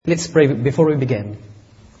Let's pray before we begin.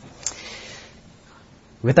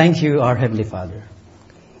 We thank you, our Heavenly Father.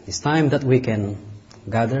 It's time that we can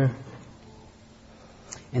gather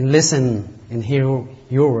and listen and hear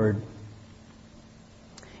your word.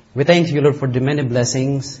 We thank you, Lord, for the many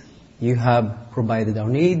blessings you have provided our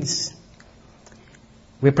needs.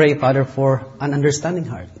 We pray, Father, for an understanding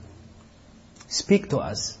heart. Speak to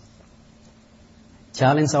us.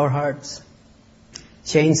 Challenge our hearts.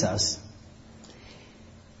 Change us.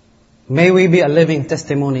 May we be a living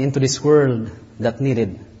testimony into this world that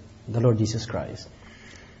needed the Lord Jesus Christ.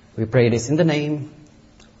 We pray this in the name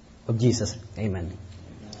of Jesus. Amen.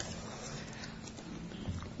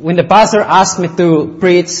 When the pastor asked me to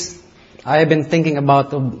preach, I have been thinking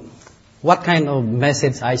about what kind of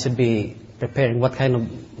message I should be preparing, what kind of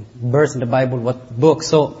verse in the Bible, what book.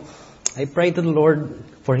 So I prayed to the Lord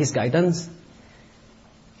for His guidance.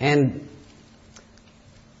 And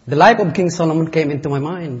the life of King Solomon came into my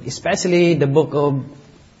mind, especially the book of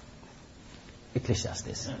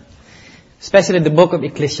Ecclesiastes. Especially the book of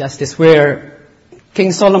Ecclesiastes, where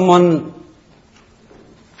King Solomon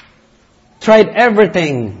tried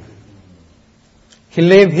everything. He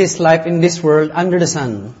lived his life in this world under the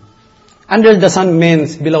sun. Under the sun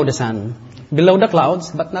means below the sun. Below the clouds,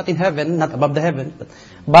 but not in heaven, not above the heaven,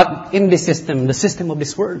 but in this system, the system of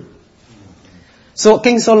this world. So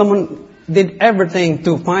King Solomon did everything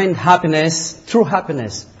to find happiness, true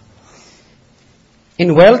happiness,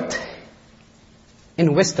 in wealth,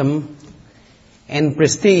 in wisdom, and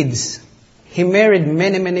prestige. He married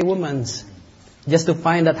many, many women just to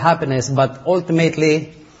find that happiness, but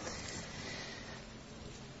ultimately,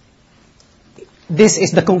 this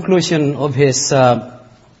is the conclusion of his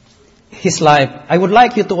life. I would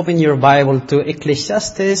like you to open your Bible to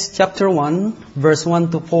Ecclesiastes chapter 1, verse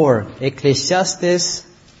 1 to 4. Ecclesiastes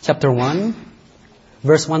chapter 1,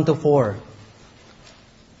 verse 1 to 4.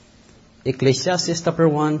 Ecclesiastes chapter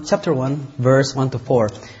 1, verse 1 to 4.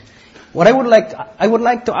 I would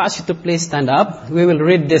like to ask you to please stand up. We will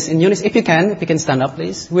read this in unison. If you can stand up,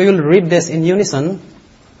 please. We will read this in unison.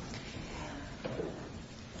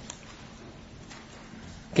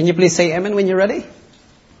 Can you please say amen when you're ready?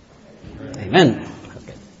 Amen.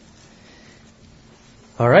 Okay.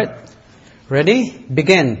 All right. Ready?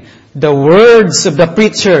 Begin. The words of the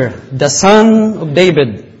preacher, the son of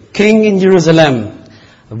David, king in Jerusalem.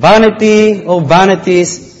 Vanity of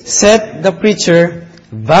vanities, said the preacher,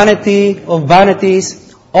 vanity of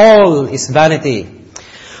vanities, all is vanity.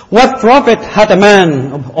 What profit hath a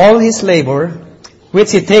man of all his labor,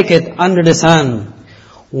 which he taketh under the sun?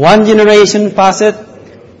 One generation passeth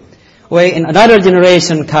away, and another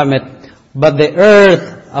generation cometh, but the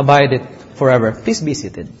earth abideth forever. Please be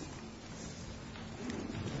seated.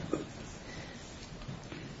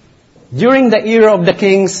 During the era of the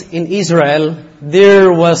kings in Israel,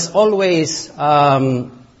 there was always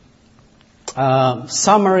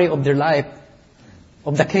summary of their life,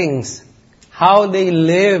 of the kings, how they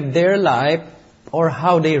lived their life or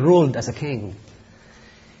how they ruled as a king.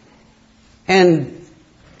 And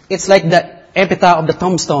it's like the epitaph of the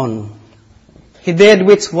tombstone. He did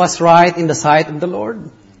which was right in the sight of the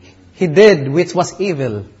Lord. He did which was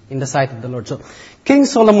evil in the sight of the Lord. So King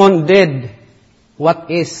Solomon did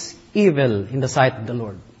what is evil in the sight of the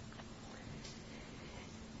Lord.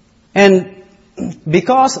 And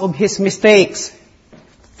because of his mistakes,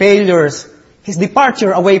 failures, his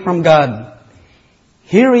departure away from God,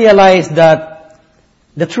 he realized that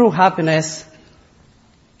the true happiness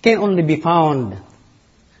can only be found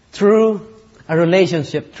through a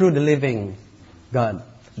relationship through the living God,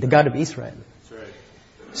 the God of Israel. That's right.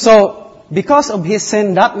 So, because of his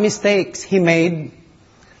sin, that mistakes he made,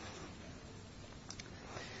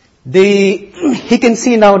 he can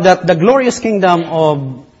see now that the glorious kingdom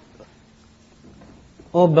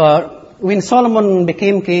when Solomon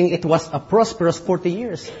became king, it was a prosperous 40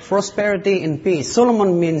 years. Prosperity and peace.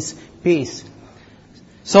 Solomon means peace.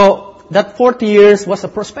 So, that 40 years was a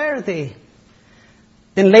prosperity.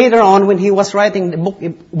 Then later on, when he was writing the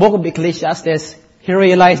book of Ecclesiastes, he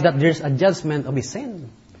realized that there's a judgment of his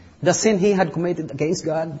sin. The sin he had committed against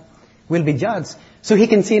God will be judged. So he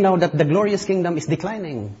can see now that the glorious kingdom is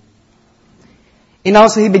declining. And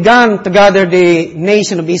also he began to gather the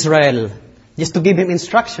nation of Israel just to give him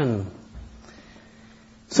instruction.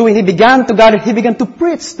 So when he began to gather, he began to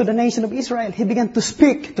preach to the nation of Israel. He began to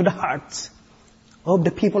speak to the hearts of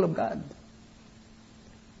the people of God.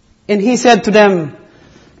 And he said to them,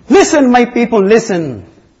 "Listen, my people, listen.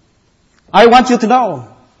 I want you to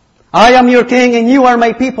know, I am your king and you are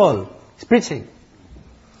my people." He's preaching.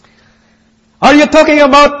 Are you talking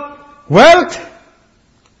about wealth?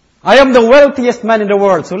 I am the wealthiest man in the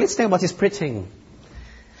world. So let's think about his preaching.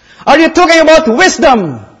 Are you talking about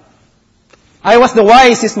wisdom? I was the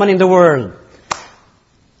wisest man in the world.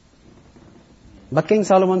 But King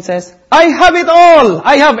Solomon says, I have it all.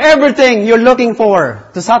 I have everything you're looking for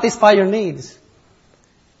to satisfy your needs.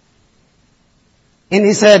 And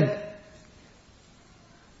he said,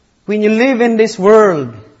 when you live in this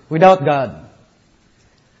world without God,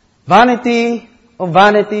 vanity of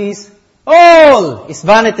vanities, all is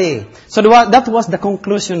vanity. So that was the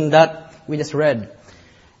conclusion that we just read.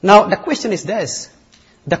 Now, the question is this.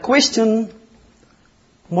 The question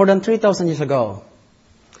more than 3,000 years ago,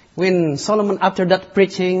 when Solomon, after that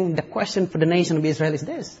preaching, the question for the nation of Israel is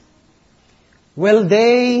this. Will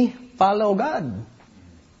they follow God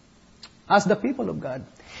as the people of God?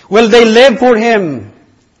 Will they live for Him?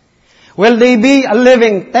 Will they be a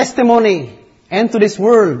living testimony and to this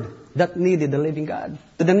world that needed the living God?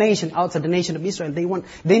 To the nation outside the nation of Israel,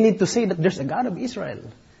 they need to say that there's a God of Israel.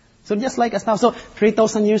 So just like us now. So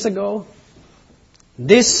 3,000 years ago,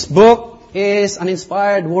 this book is an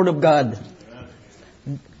inspired Word of God.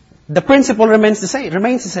 The principle remains the same.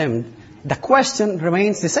 The question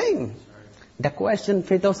remains the same. The question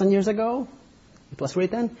 3,000 years ago, it was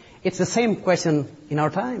written. It's the same question in our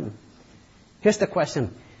time. Here's the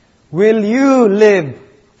question. Will you live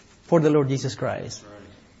for the Lord Jesus Christ?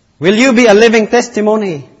 Will you be a living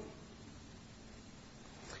testimony?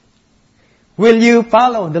 Will you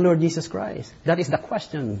follow the Lord Jesus Christ? That is the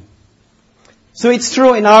question. So it's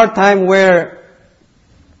true in our time where,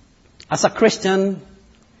 as a Christian,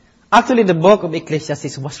 actually the book of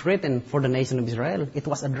Ecclesiastes was written for the nation of Israel. It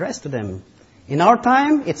was addressed to them. In our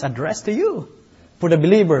time, it's addressed to you. For the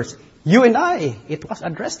believers, you and I, it was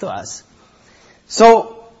addressed to us.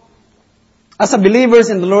 So, as a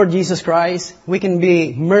believers in the Lord Jesus Christ, we can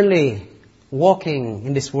be merely walking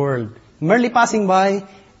in this world, merely passing by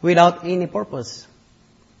without any purpose.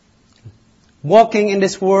 Walking in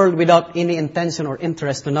this world without any intention or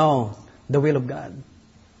interest to know the will of God.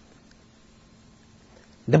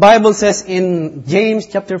 The Bible says in James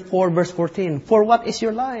chapter 4 verse 14, for what is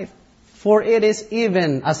your life? For it is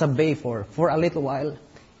even as a vapor. For a little while,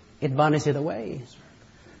 it vanishes away.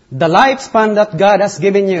 The lifespan that God has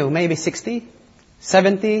given you, maybe 60,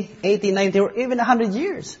 70, 80, 90, or even 100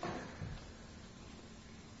 years.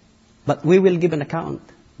 But we will give an account.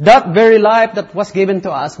 That very life that was given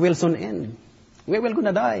to us will soon end. We will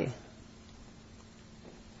gonna die.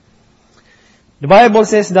 The Bible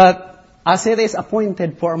says that as it is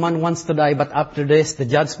appointed for a man once to die, but after this, the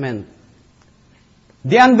judgment.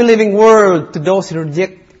 The unbelieving world, to those who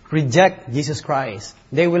reject Jesus Christ,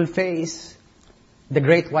 they will face the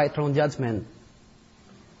great white throne judgment.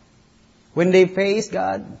 When they face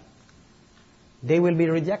God, they will be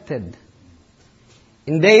rejected.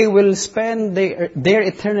 And they will spend their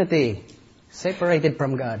eternity separated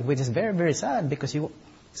from God, which is very, very sad because you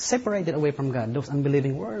separated away from God, those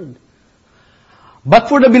unbelieving world. But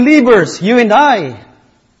for the believers, you and I,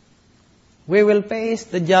 we will face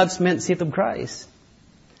the judgment seat of Christ.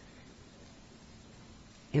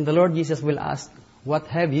 And the Lord Jesus will ask, what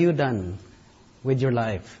have you done with your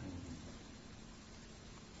life?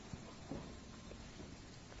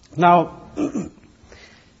 Now,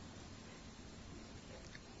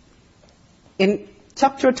 in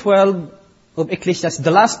chapter 12 of Ecclesiastes,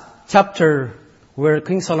 the last chapter where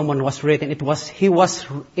King Solomon was written, it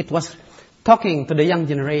was talking to the young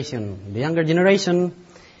generation, the younger generation,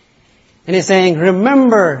 and he's saying,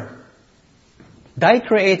 remember thy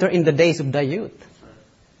Creator in the days of thy youth.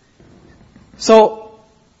 So,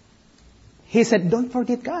 he said, don't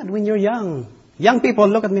forget God when you're young. Young people,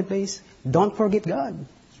 look at me please. Don't forget God.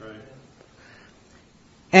 That's right.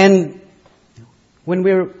 And when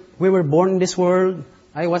we were born in this world,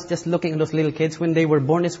 I was just looking at those little kids. When they were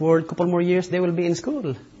born in this world, couple more years, they will be in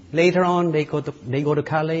school. Later on, they go to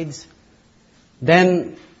college.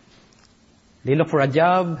 Then, they look for a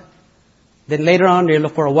job. Then later on, they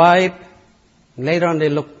look for a wife. Later on, they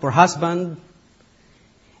look for a husband.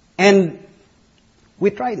 And we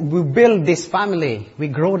build this family. We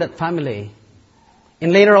grow that family.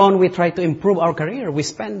 And later on, we try to improve our career. We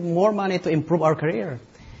spend more money to improve our career.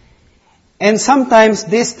 And sometimes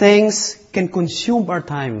these things can consume our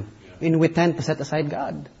time. And we tend to set aside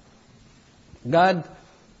God. God,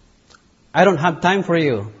 I don't have time for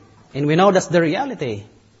you. And we know that's the reality.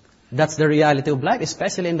 That's the reality of life,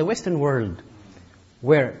 especially in the Western world,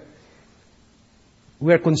 where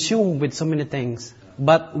we are consumed with so many things.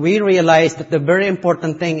 But we realize that the very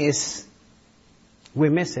important thing is we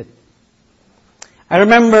miss it. I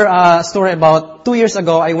remember a story about 2 years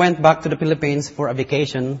ago. I went back to the Philippines for a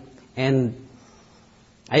vacation, and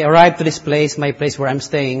I arrived to this place, my place where I'm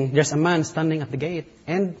staying. There's a man standing at the gate.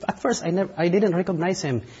 And at first, I didn't recognize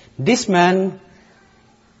him. This man,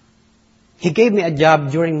 he gave me a job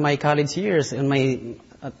during my college years.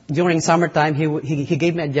 During summertime, he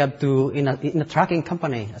gave me a job in a trucking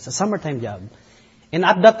company as a summertime job. And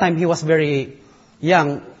at that time, he was very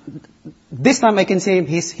young. This time I can say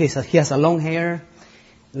he has a long hair,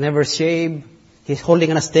 never shaved. He's holding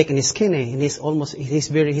on a stick and he's skinny and he's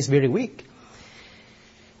very weak.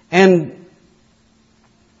 And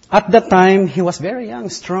at that time, he was very young,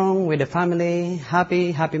 strong, with a family,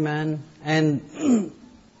 happy man. And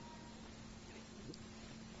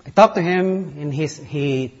I talked to him, and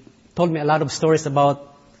he told me a lot of stories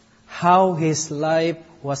about how his life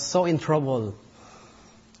was so in trouble.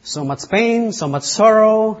 So much pain, so much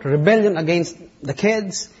sorrow, rebellion against the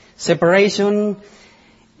kids, separation,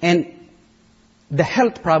 and the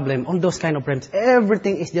health problem, all those kind of problems.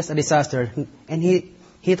 Everything is just a disaster. And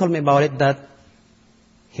he told me about it, that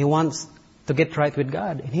he wants to get right with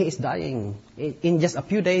God, and he is dying. In just a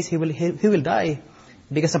few days, he will die.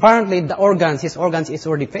 Because apparently his organs is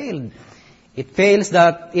already failed. It fails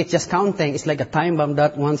that it's just counting. It's like a time bomb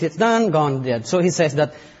that once it's done, gone, dead. So he says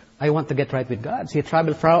that, I want to get right with God. So he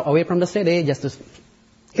traveled far away from the city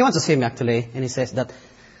he wants to see me actually. And he says that,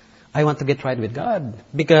 I want to get right with God.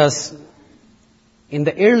 Because in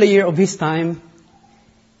the early year of his time,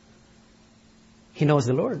 he knows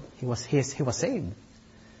the Lord. He was saved.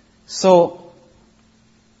 So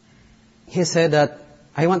he said that,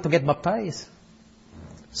 I want to get baptized.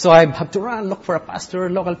 So I have to run, look for a pastor,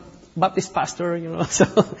 local Baptist pastor, So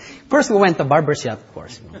first we went to barber shop, of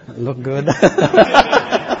course. Look good.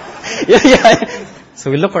 yeah. So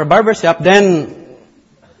we look for a barber shop. Then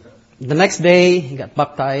the next day he got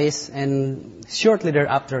baptized, and shortly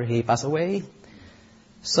thereafter he passed away.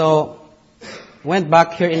 So went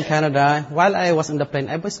back here in Canada. While I was on the plane,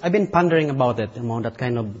 I've been pondering about it, that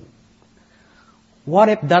kind of, what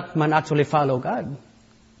if that man actually followed God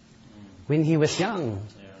when he was young?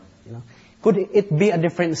 Could it be a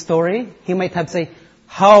different story? He might have said,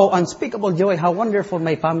 how unspeakable joy, how wonderful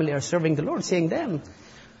my family are serving the Lord, seeing them.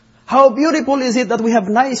 How beautiful is it that we have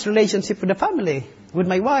nice relationship with the family, with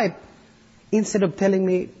my wife. Instead of telling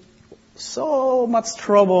me so much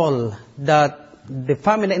trouble that the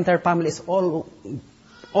entire family is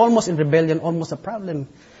almost in rebellion, almost a problem.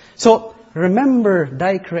 So remember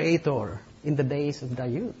thy Creator in the days of thy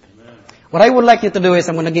youth. Amen. What I would like you to do is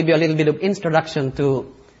I'm going to give you a little bit of introduction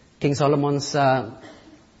to King Solomon's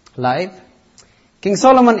life. King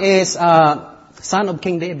Solomon is son of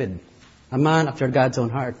King David, a man after God's own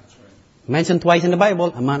heart. Mentioned twice in the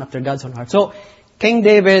Bible, a man after God's own heart. So King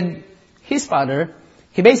David, his father,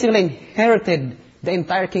 he basically inherited the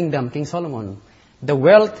entire kingdom, King Solomon. The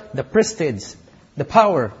wealth, the prestige, the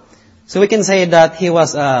power. So we can say that he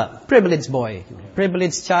was a privileged boy,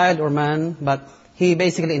 privileged child or man, but he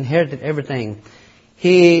basically inherited everything.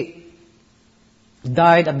 He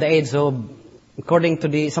died at the age of, according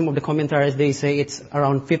to some of the commentaries, they say it's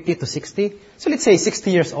around 50 to 60. So let's say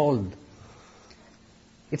 60 years old.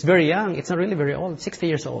 It's very young. It's not really very old. 60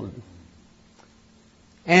 years old.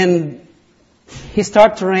 And he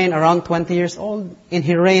started to reign around 20 years old. And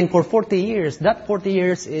he reigned for 40 years. That 40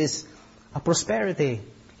 years is a prosperity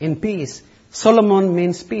in peace. Solomon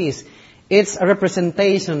means peace. It's a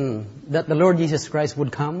representation that the Lord Jesus Christ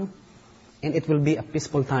would come. And it will be a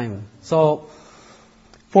peaceful time. So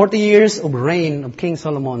 40 years of reign of King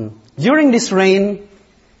Solomon. During this reign,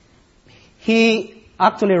 he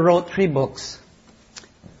actually wrote 3 books.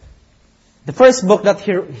 The first book that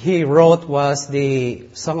he wrote was the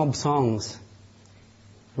Song of Songs,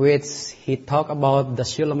 which he talked about the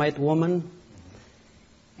Shulamite woman,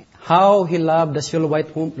 how he loved the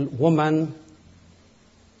Shulamite woman,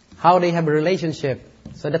 how they have a relationship.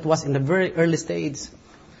 So that was in the very early stage.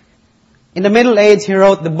 In the Middle Age, he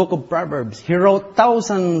wrote the book of Proverbs. He wrote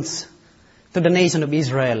thousands to the nation of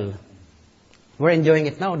Israel. We're enjoying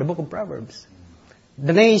it now, the book of Proverbs.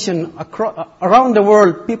 The nation, around the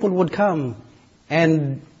world, people would come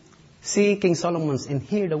and see King Solomon's and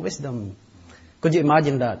hear the wisdom. Could you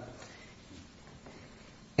imagine that?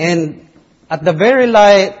 And at the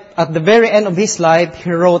very end of his life,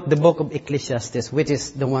 he wrote the book of Ecclesiastes, which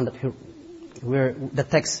is the one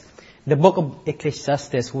the book of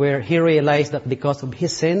Ecclesiastes, where he realized that because of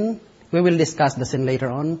his sin, we will discuss the sin later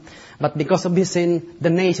on, but because of his sin, the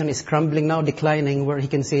nation is crumbling now, declining, where he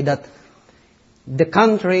can say that the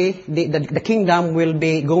country, the kingdom will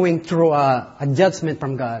be going through a judgment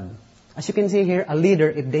from God. As you can see here, a leader,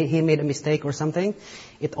 if he made a mistake or something,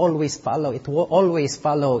 it always follow. It will always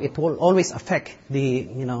follow. It will always affect the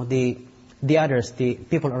others, the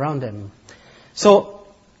people around them. So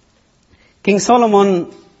King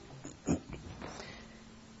Solomon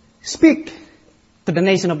speak to the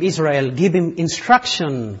nation of Israel, give him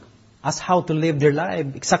instruction as how to live their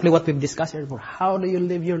life. Exactly what we've discussed here before. How do you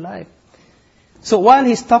live your life? So while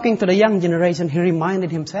he's talking to the young generation, he reminded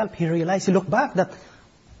himself, he realized, he looked back that,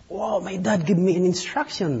 wow, my dad gave me an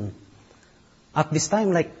instruction. At this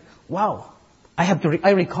time, like, wow,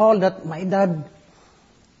 I recall that my dad,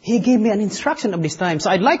 he gave me an instruction of this time. So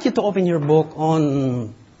I'd like you to open your book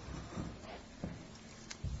on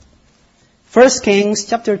 1 Kings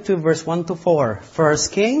chapter 2 verse 1 to 4. 1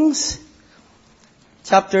 Kings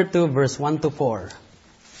chapter 2 verse 1 to 4.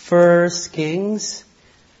 1 Kings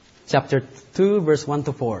chapter 2 verse 1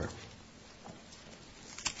 to 4.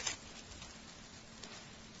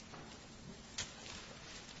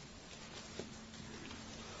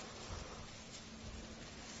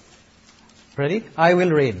 Ready? I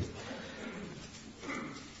will read.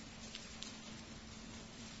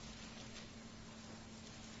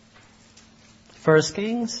 First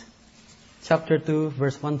Kings, chapter 2,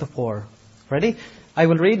 verse 1 to 4. Ready? I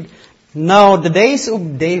will read. Now the days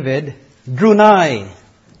of David drew nigh,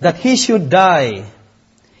 that he should die.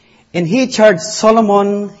 And he charged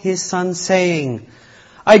Solomon his son, saying,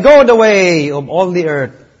 I go the way of all the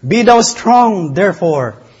earth. Be thou strong,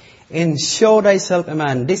 therefore, and show thyself a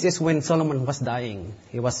man. This is when Solomon was dying.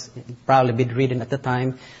 He was probably bedridden at the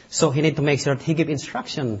time. So he need to make sure that he give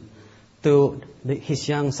instruction to his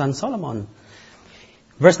young son Solomon.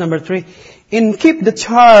 Verse number 3. And keep the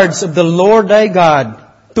charge of the Lord thy God,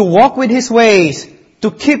 to walk with his ways,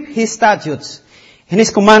 to keep his statutes, and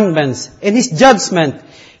his commandments, and his judgment,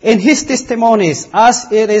 and his testimonies,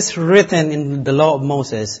 as it is written in the law of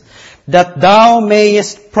Moses, that thou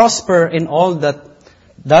mayest prosper in all that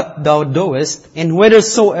thou doest, and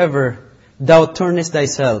whithersoever thou turnest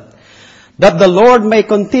thyself, that the Lord may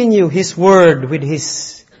continue his word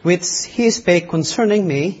which he spake concerning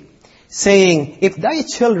me, saying, if thy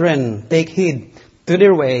children take heed to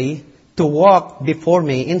their way, to walk before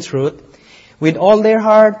me in truth, with all their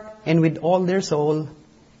heart and with all their soul,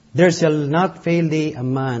 there shall not fail thee a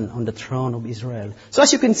man on the throne of Israel. So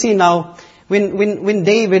as you can see now, when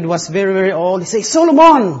David was very, very old, he says,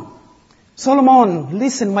 Solomon,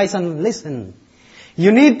 listen, my son, listen.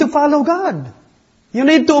 You need to follow God. You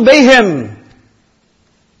need to obey Him.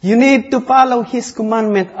 You need to follow His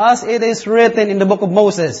commandment as it is written in the book of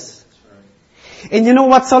Moses. And you know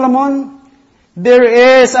what, Solomon? There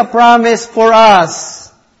is a promise for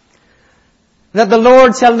us that the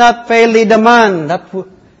Lord shall not fail thee, the man that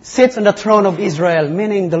sits on the throne of Israel.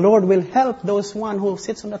 Meaning the Lord will help those one who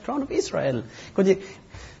sits on the throne of Israel.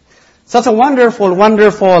 Such a wonderful,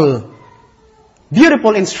 wonderful,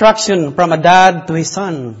 beautiful instruction from a dad to his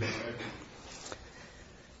son.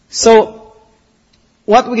 So,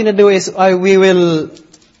 what we're going to do is we will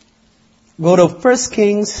go to 1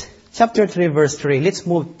 Kings chapter 3 verse 3. Let's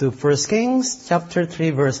move to 1 Kings chapter 3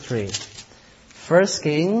 verse 3. 1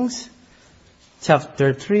 Kings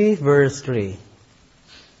chapter 3 verse 3.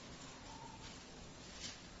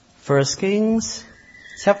 1 Kings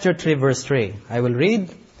chapter 3 verse 3. I will read.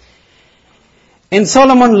 And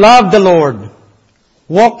Solomon loved the Lord,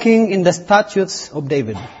 walking in the statutes of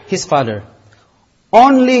David, his father.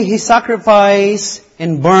 Only he sacrificed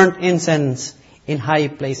and burnt incense in high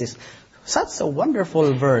places. Such a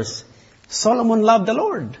wonderful verse. Solomon loved the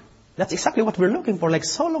Lord. That's exactly what we're looking for. Like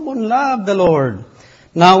Solomon loved the Lord.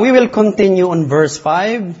 Now we will continue on verse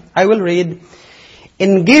 5. I will read.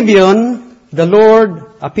 In Gibeon, the Lord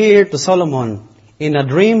appeared to Solomon in a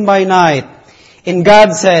dream by night. And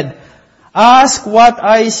God said, ask what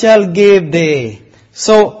I shall give thee.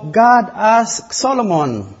 So God asked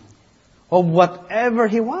Solomon of whatever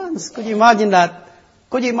he wants. Could you imagine that?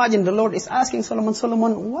 Could you imagine the Lord is asking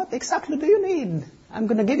Solomon, what exactly do you need? I'm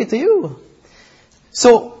going to give it to you.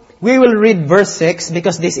 So we will read verse 6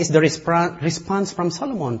 because this is the response from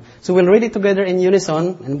Solomon. So we'll read it together in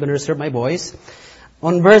unison. I'm going to reserve my voice.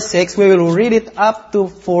 On verse 6, we will read it up to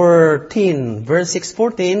 14. Verse 6,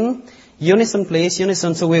 14. Unison, please.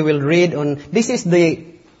 Unison. So we will read on. This is the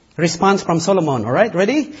response from Solomon. All right?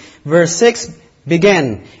 Ready? Verse 6,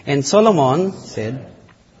 begin. And Solomon said,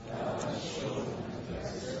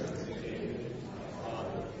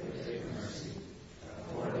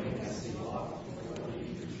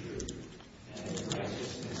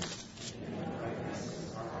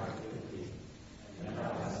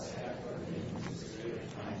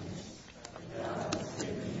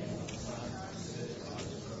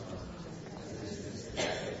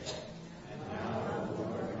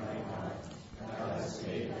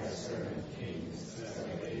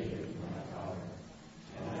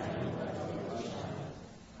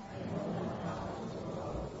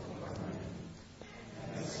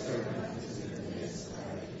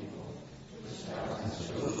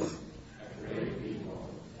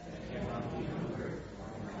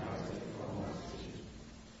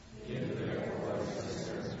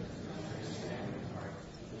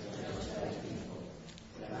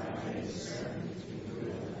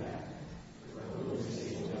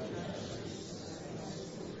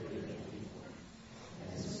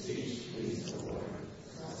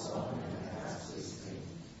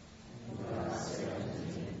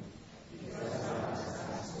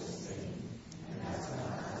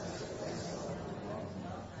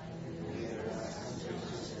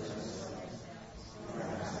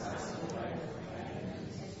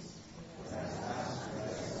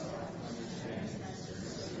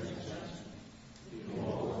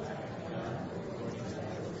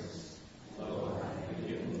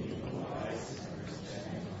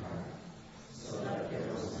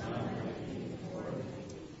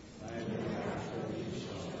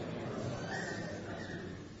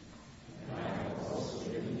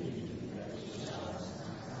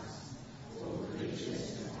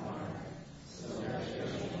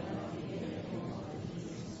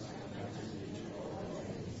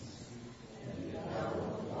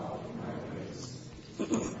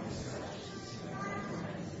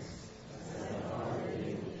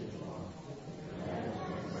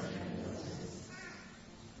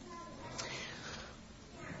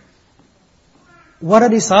 What a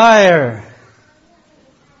desire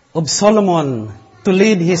of Solomon to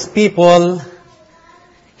lead his people.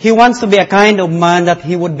 He wants to be a kind of man that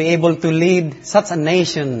he would be able to lead such a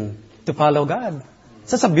nation to follow God.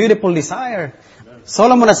 Such a beautiful desire.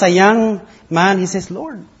 Solomon, as a young man, he says,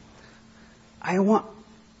 Lord,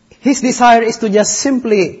 his desire is to just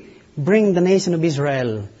simply bring the nation of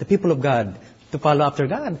Israel, the people of God, to follow after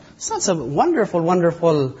God. Such a wonderful,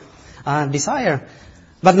 wonderful desire.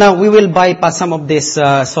 But now we will bypass some of this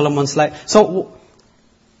Solomon's life. So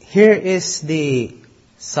here is the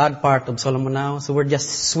sad part of Solomon now. So we're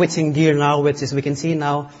just switching gear now, which is we can see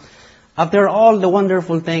now, after all the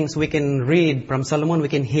wonderful things we can read from Solomon, we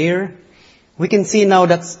can hear, we can see now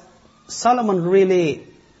that Solomon really,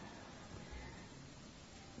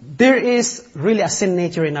 there is really a sin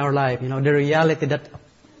nature in our life. The reality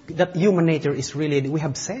that human nature is really, we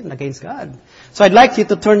have sinned against God. So I'd like you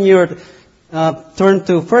to turn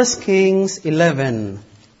to 1 Kings 11.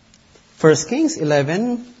 1 Kings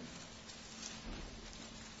 11,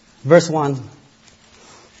 verse 1.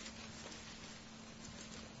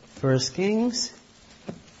 1 Kings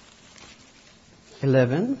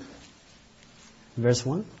 11, verse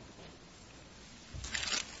 1.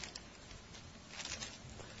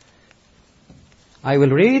 I will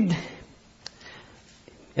read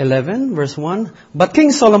 11, verse 1. But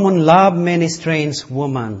King Solomon loved many strange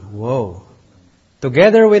women. Whoa.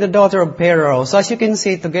 Together with the daughter of Pharaoh. So as you can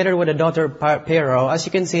see, together with the daughter of Pharaoh, as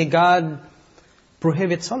you can see, God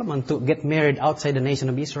prohibits Solomon to get married outside the nation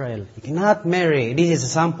of Israel. You cannot marry. This is a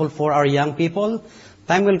sample for our young people.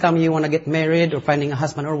 Time will come you want to get married or finding a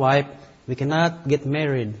husband or wife. We cannot get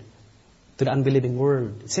married to the unbelieving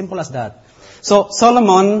world. Simple as that. So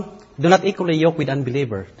Solomon, do not equally yoke with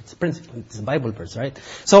unbeliever. It's a principle. It's a Bible verse, right?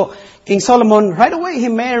 So King Solomon, right away, he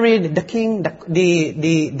married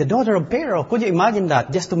the daughter of Pharaoh. Could you imagine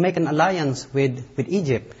that? Just to make an alliance with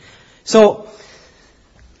Egypt. So,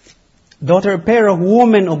 daughter of Pharaoh,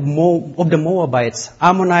 woman of the Moabites,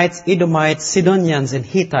 Ammonites, Edomites, Sidonians, and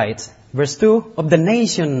Hittites. Verse 2, of the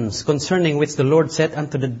nations concerning which the Lord said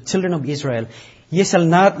unto the children of Israel, Ye shall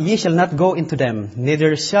not go into them,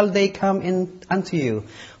 neither shall they come in unto you.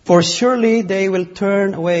 For surely they will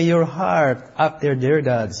turn away your heart after their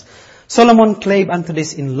gods. Solomon clave unto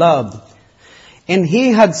this in love. And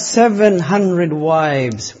he had 700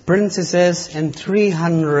 wives, princesses, and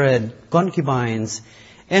 300 concubines.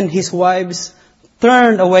 And his wives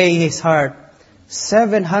turned away his heart.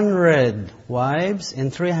 700 wives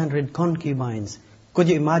and 300 concubines. Could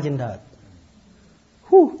you imagine that?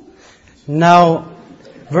 Whew. Now,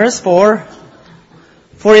 verse 4,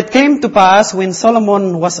 For it came to pass when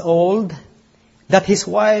Solomon was old, that his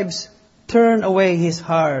wives turned away his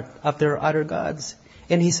heart after other gods,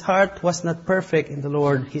 and his heart was not perfect in the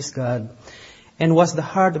Lord his God, and was the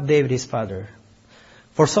heart of David his father.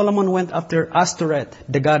 For Solomon went after Ashtoreth,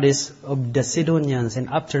 the goddess of the Sidonians, and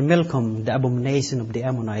after Milcom, the abomination of the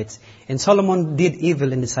Ammonites. And Solomon did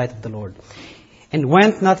evil in the sight of the Lord, and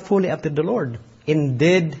went not fully after the Lord, and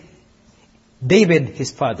did David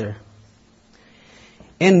his father.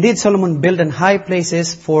 And did Solomon build an high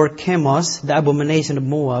places for Chemosh, the abomination of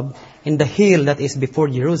Moab, in the hill that is before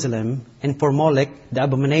Jerusalem, and for Molech, the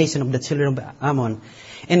abomination of the children of Ammon.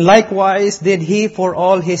 And likewise did he for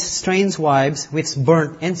all his strange wives, which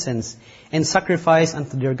burnt incense, and sacrificed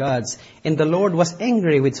unto their gods. And the Lord was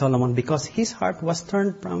angry with Solomon, because his heart was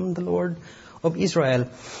turned from the Lord of Israel,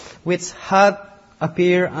 which had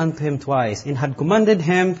appeared unto him twice, and had commanded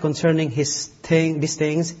him concerning these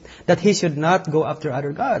things, that he should not go after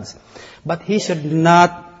other gods, but he should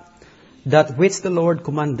not that which the Lord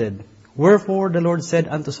commanded. Wherefore the Lord said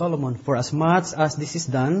unto Solomon, For as much as this is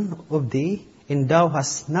done of thee, and thou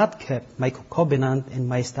hast not kept my covenant and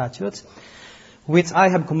my statutes, which I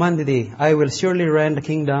have commanded thee, I will surely rend the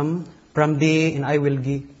kingdom from thee, and I will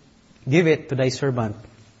give it to thy servant.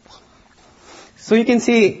 So you can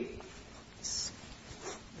see,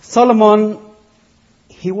 Solomon,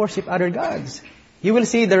 he worshipped other gods. You will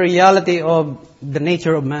see the reality of the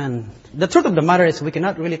nature of man. The truth of the matter is we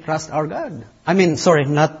cannot really trust our God.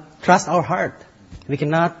 Not trust our heart. We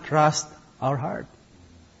cannot trust our heart.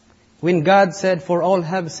 When God said, for all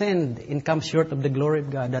have sinned and come short of the glory of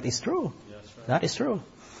God, that is true. Yes, right. That is true.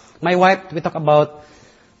 My wife, we talk about,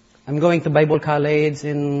 I'm going to Bible college,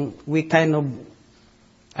 and we kind of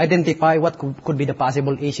identify what could be the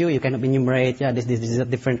possible issue. You kind of enumerate, this is a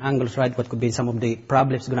different angles, right? What could be some of the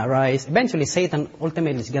problems going to arise. Eventually, Satan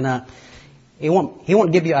ultimately is going to, he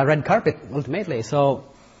won't give you a red carpet, ultimately. So,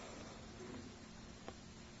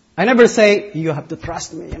 I never say, you have to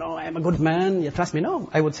trust me, I'm a good man, you trust me. No,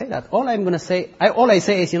 I would say that. All I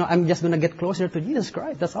say is, I'm just going to get closer to Jesus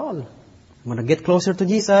Christ, that's all. I'm going to get closer to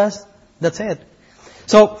Jesus. That's it.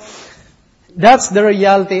 So, that's the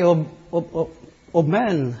reality of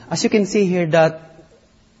man. As you can see here that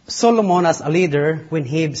Solomon as a leader, when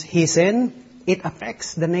he sinned, it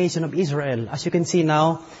affects the nation of Israel. As you can see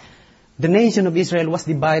now, the nation of Israel was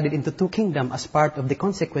divided into two kingdoms as part of the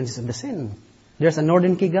consequences of the sin. There's a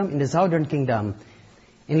northern kingdom and the southern kingdom.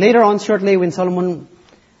 And later on, shortly when Solomon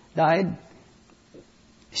died,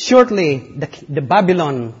 shortly the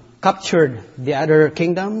Babylon captured the other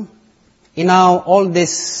kingdom. And now all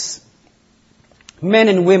these men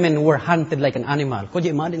and women were hunted like an animal. Could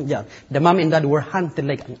you imagine that? The mom and dad were hunted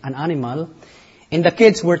like an animal. And the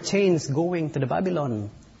kids were changed going to the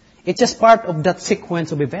Babylon. It's just part of that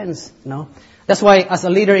sequence of events, you know. That's why as a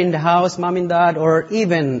leader in the house, mom and dad, or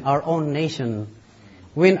even our own nation,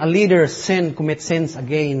 when a leader commits sins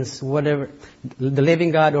against whatever, the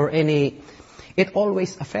living God or any, it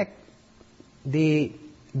always affects the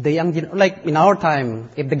young generation. Like in our time,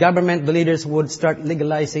 if the government, the leaders would start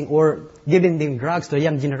legalizing or giving them drugs to the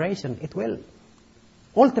young generation, it will.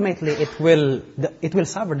 Ultimately, it will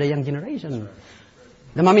suffer the young generation.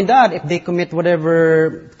 The mom and dad, if they commit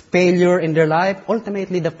whatever failure in their life,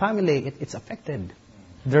 ultimately the family, it's affected.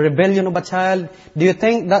 The rebellion of a child, do you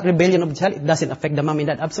think that rebellion of a child, it doesn't affect the mom and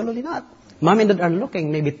dad? Absolutely not. Mom and dad are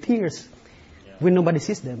looking, maybe tears, when nobody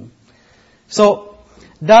sees them. So,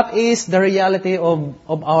 that is the reality of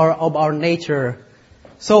our nature.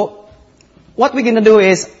 So, what we're gonna do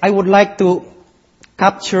is, I would like to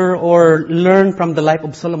capture or learn from the life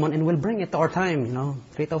of Solomon and we'll bring it to our time,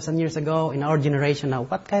 3,000 years ago in our generation now.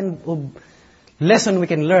 What kind of lesson we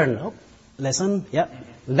can learn?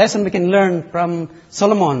 Lesson we can learn from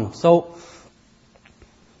Solomon. So,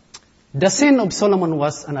 the sin of Solomon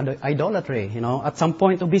was an idolatry, At some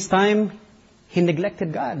point of his time, he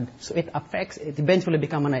neglected God. So it eventually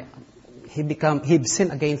he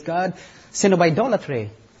sinned against God, sin of idolatry.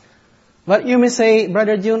 But you may say,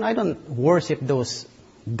 Brother June, I don't worship those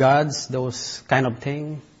gods, those kind of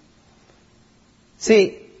thing.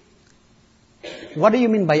 See, what do you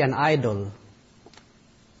mean by an idol?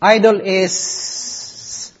 Idol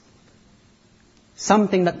is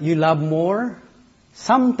something that you love more,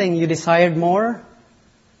 something you desired more,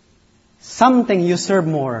 something you serve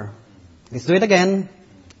more. Let's do it again.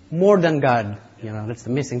 More than God. That's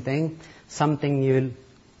the missing thing. Something you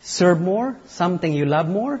serve more, something you love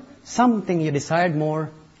more, something you desired more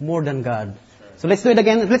than God. So let's do it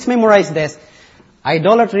again. Let's memorize this.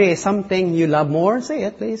 Idolatry is something you love more. Say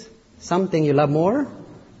it, please. Something you love more.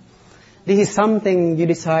 This is something you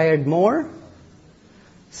desired more.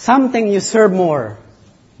 Something you serve more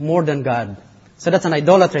than God. So that's an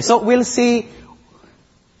idolatry. So we'll see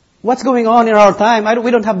what's going on in our time.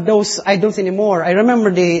 We don't have those idols anymore. I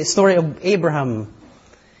remember the story of Abraham.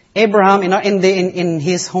 Abraham, in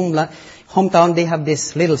his hometown, they have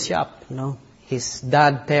this little shop, His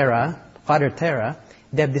father Terah,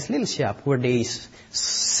 they have this little shop where they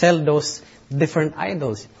sell those different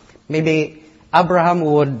idols. Maybe Abraham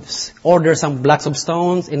would order some blocks of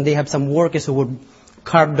stones and they have some workers who would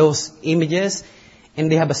carve those images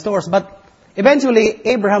and they have a stores. But eventually,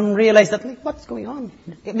 Abraham realized that, what's going on?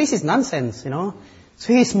 This is nonsense,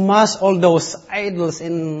 So he smashed all those idols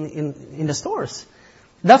in the stores.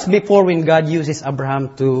 That's before when God uses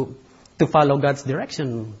Abraham to follow God's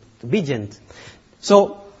direction, obedient.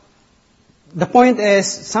 So, the point is,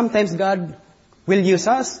 sometimes God will use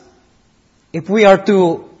us if we are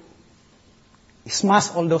to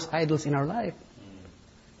smash all those idols in our life.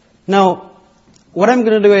 Now, what I'm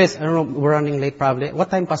going to do is, I don't know, we're running late probably.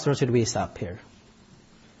 What time, Pastor, should we stop here?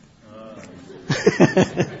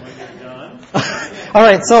 All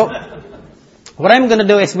right, so what I'm going to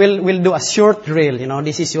do is we'll do a short drill.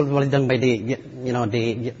 This is usually done by the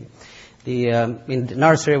in the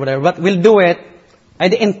nursery or whatever. But we'll do it. I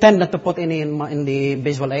intend not to put any in the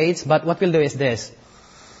visual aids. But what we'll do is this.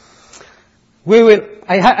 We will.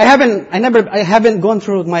 I haven't gone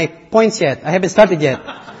through my points yet. I haven't started yet.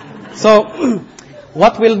 So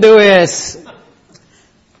what we'll do is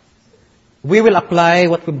we will apply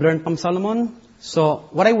what we've learned from Solomon. So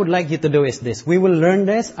what I would like you to do is this. We will learn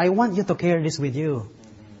this. I want you to carry this with you.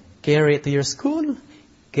 Carry it to your school.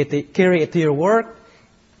 Carry it to your work.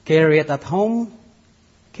 Carry it at home.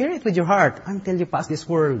 Carry it with your heart until you pass this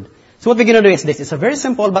world. So what we're going to do is this. It's a very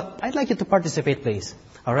simple, but I'd like you to participate, please.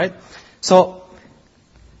 Alright? So,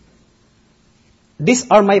 these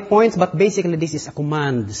are my points, but basically this is a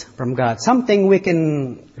command from God. Something we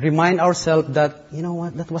can remind ourselves that,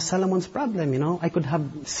 that was Solomon's problem, I could have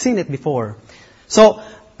seen it before. So,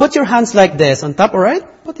 put your hands like this on top,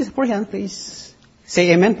 alright? Put your hand, please.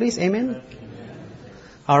 Say amen, please. Amen.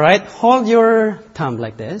 Alright, hold your thumb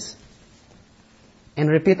like this. and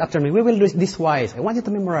repeat after me. We will do this twice. I want you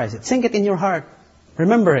to memorize it. Sing it in your heart.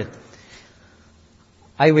 Remember it.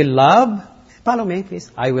 I will love, follow me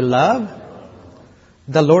please. I will love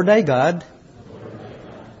the Lord thy God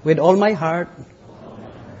with all my heart,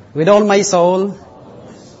 with all my soul,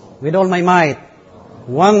 with all my might.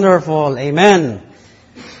 Wonderful. Amen.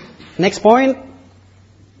 Next point.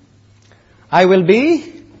 I will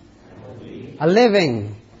be a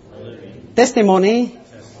living testimony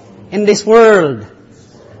in this world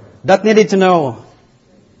that needed to know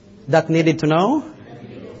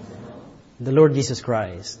the Lord Jesus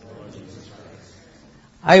Christ.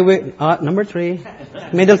 I will, number 3,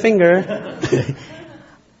 middle finger.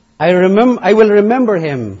 I will remember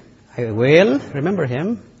Him. I will remember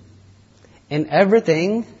Him in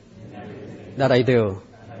everything that I do.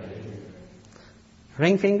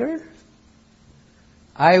 Ring finger.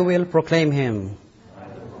 I will proclaim Him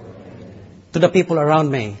to the people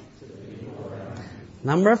around me.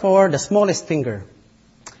 Number 4, the smallest finger.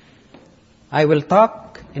 I will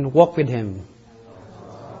talk and walk with Him.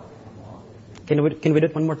 Can we do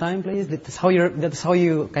it one more time, please? That's how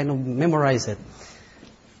you kind of memorize it.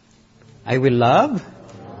 I will love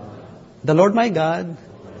the Lord my God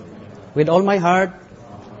with all my heart,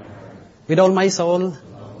 with all my soul,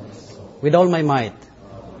 with all my might.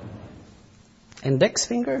 Index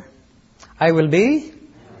finger. I will be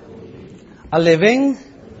a living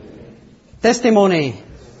testimony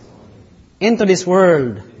into this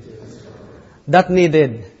world that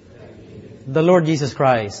needed the Lord Jesus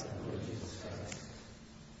Christ.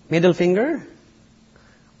 Middle finger.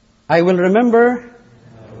 I will remember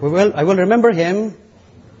Him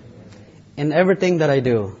in everything that I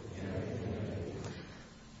do.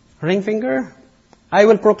 Ring finger. I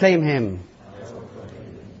will proclaim Him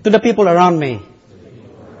to the people around me.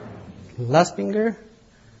 Last finger.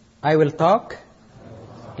 I will talk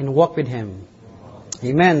and walk with Him.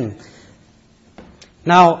 Amen.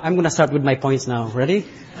 Now, I'm going to start with my points now. Ready?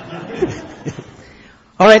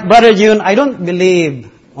 Alright, Brother June, I don't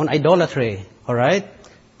believe on idolatry. Alright?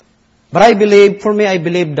 But I believe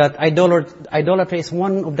that idolatry is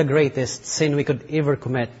one of the greatest sin we could ever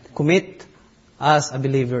commit as a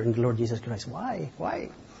believer in the Lord Jesus Christ. Why? Why?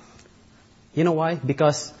 You know why?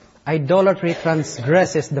 Because idolatry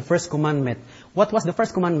transgresses the first commandment. What was the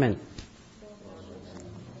first commandment?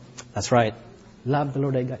 That's right. Love the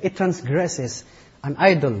Lord thy God. It transgresses an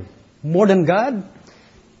idol more than God.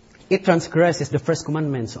 It transgresses the first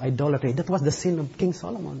commandment. So idolatry. That was the sin of King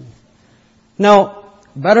Solomon. Now,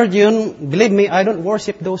 Brother June, believe me, I don't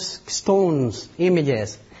worship those stones,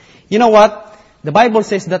 images. You know what? The Bible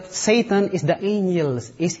says that Satan is the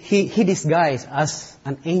angels. He disguised as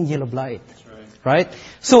an angel of light. Right?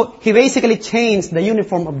 So he basically changed the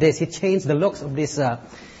uniform of this. He changed the looks of these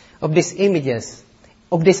images,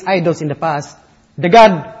 of these idols in the past. The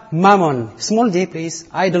god Mammon, small g please,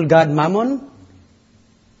 idol god Mammon,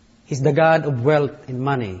 is the god of wealth and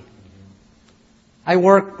money. I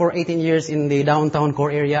worked for 18 years in the downtown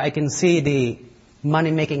core area. I can see the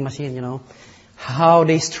money-making machine, how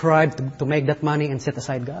they strive to make that money and set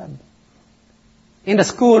aside God. In the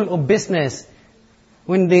school of business,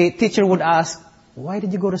 when the teacher would ask, why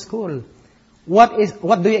did you go to school? What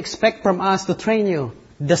do you expect from us to train you?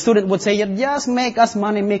 The student would say, just make us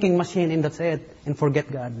money-making machine and that's it, and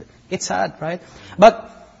forget God. It's sad, right?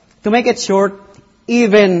 But to make it short,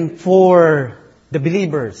 even for the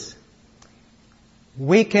believers,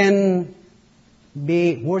 we can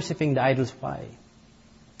be worshiping the idols. Why?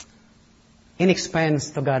 In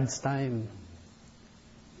expense to God's time.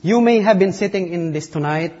 You may have been sitting in this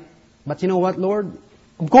tonight, but you know what, Lord?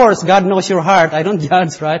 Of course, God knows your heart. I don't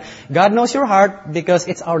judge, right? God knows your heart because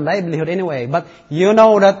it's our livelihood anyway. But you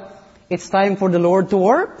know that it's time for the Lord to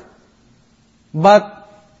work. But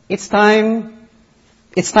it's time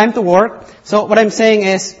to work. So what I'm saying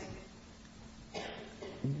is,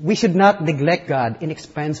 we should not neglect God in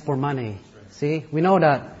expense for money. See, we know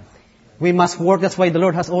that we must work. That's why the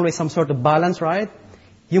Lord has always some sort of balance, right?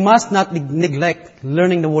 You must not neglect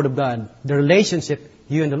learning the Word of God, the relationship,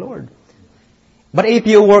 you and the Lord. But if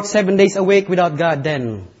you work 7 days a week without God,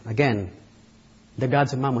 then, again, the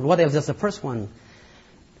gods of Mammon. What else? That's the first one.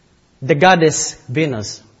 The goddess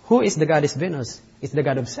Venus. Who is the goddess Venus? It's the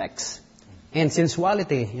god of sex and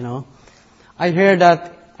sensuality, I heard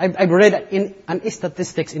that, I've read in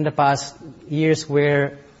statistics in the past years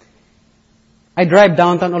where I drive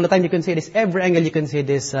downtown all the time. You can see this, every angle you can see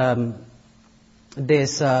this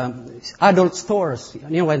adult stores. You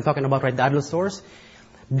know what I'm talking about, right? The adult stores.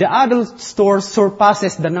 The adult store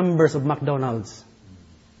surpasses the numbers of McDonald's.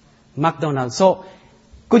 So,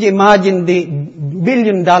 could you imagine the $1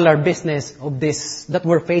 billion business of this that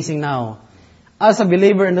we're facing now? as a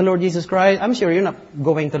believer in the Lord Jesus Christ, I'm sure you're not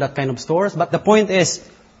going to that kind of stores, but the point is,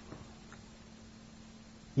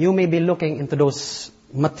 you may be looking into those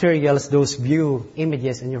materials, those view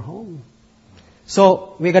images in your home.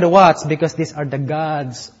 So, we gotta watch because these are the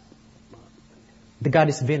gods. The god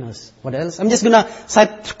is Venus. What else? I'm just gonna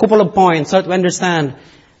cite a couple of points so to understand.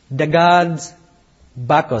 The god's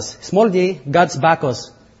Bacchus. Small g, God's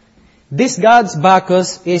Bacchus. This God's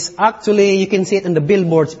Bacchus is actually, you can see it in the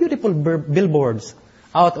billboards, beautiful billboards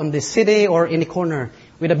out on the city or in the corner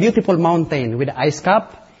with a beautiful mountain with an ice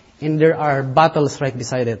cap, and there are bottles right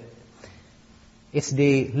beside it. It's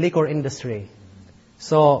the liquor industry.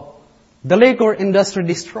 So, the liquor industry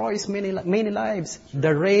destroys many lives.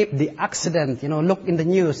 The rape, the accident, look in the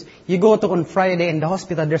news. You go to on Friday in the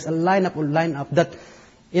hospital, there's a lineup that,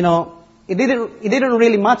 it didn't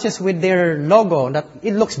really matches with their logo, that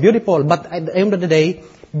it looks beautiful, but at the end of the day,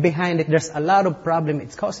 behind it, there's a lot of problem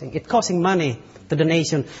it's causing. It's causing money to the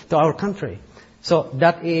nation, to our country. So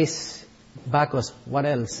that is Bacchus. What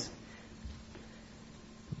else?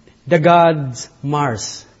 The gods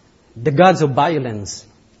Mars. The gods of violence.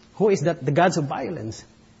 Who is that? The gods of violence.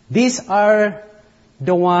 These are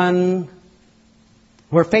the one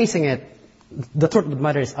we're facing it. The truth of the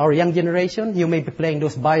matter is, our young generation, you may be playing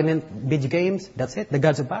those violent video games. That's it, the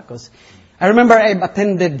gods of Bacchus. I remember I've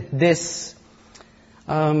attended this,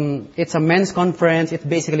 it's a men's conference. It's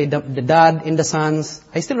basically the dad and the sons.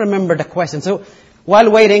 I still remember the question. So,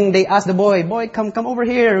 while waiting, they asked the boy, come over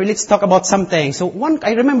here, let's talk about something. So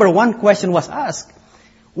I remember one question was asked.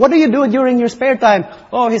 What do you do during your spare time?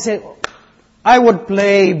 Oh, he said, I would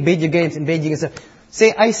play video games in Beijing.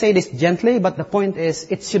 I say this gently, but the point is,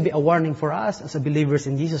 it should be a warning for us as believers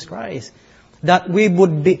in Jesus Christ. That we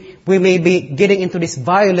may be getting into this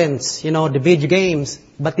violence, the video games,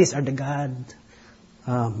 but these are the god,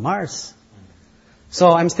 Mars.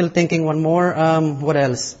 So I'm still thinking one more, what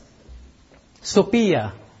else?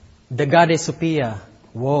 Sophia. The goddess Sophia.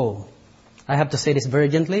 Whoa. I have to say this very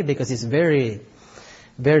gently because it's very,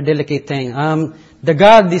 very delicate thing. The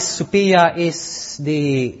goddess Sophia is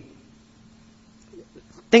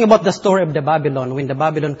think about the story of the Babylon. When the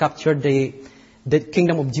Babylon captured the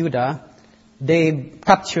kingdom of Judah, they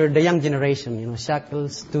captured the young generation,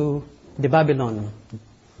 shackles to the Babylon.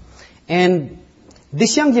 And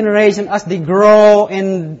this young generation, as they grow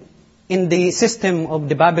in the system of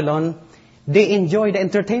the Babylon, they enjoy the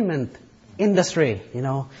entertainment industry,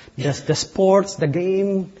 the sports, the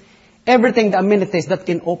game, everything, the amenities that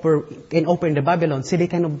can offer in the Babylon. See, they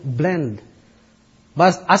kind of blend.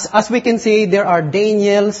 But as we can see, there are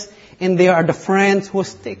Daniels and there are the friends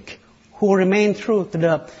who remain true to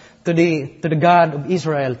the God of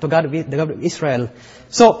Israel, the God of Israel.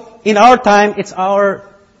 So in our time, it's our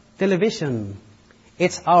television,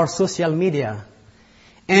 it's our social media,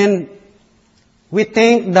 and we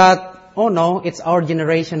think that, oh no, it's our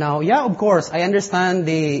generation now. Yeah, of course, I understand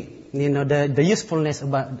the usefulness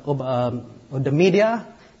of the media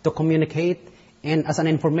to communicate and as an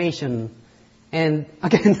information. And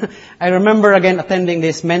again, I remember attending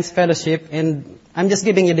this men's fellowship, and I'm just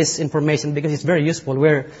giving you this information because it's very useful.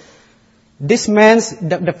 Where this men's,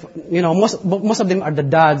 most of them are the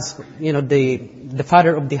dads, the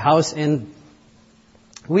father of the house, and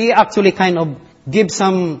we actually kind of give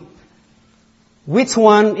some, which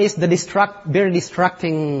one is the very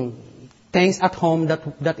distracting things at home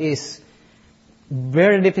that is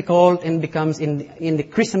very difficult and becomes in the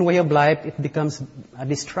Christian way of life, it becomes a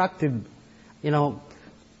destructive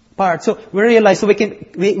part. So we realize, so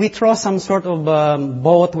we throw some sort of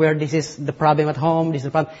boat where this is the problem at home, this is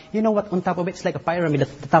the problem. You know what? On top of it, it's like a pyramid.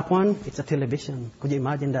 The top one, it's a television. Could you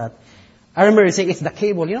imagine that? I remember saying it's the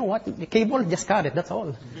cable. You know what? The cable, just cut it. That's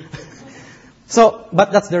all. So,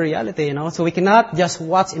 but that's the reality, So we cannot just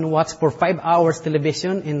watch for 5 hours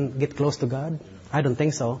television and get close to God. I don't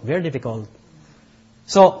think so. Very difficult.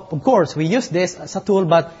 So, of course, we use this as a tool,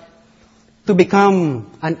 but to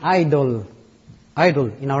become an idol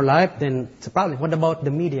in our life, then it's a problem. What about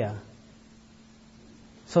the media?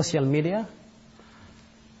 Social media?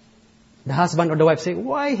 The husband or the wife say,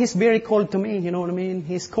 why he's very cold to me, you know what I mean?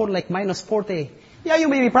 He's cold like minus 40. Yeah, you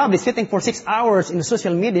may be probably sitting for 6 hours in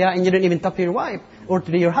social media and you don't even talk to your wife or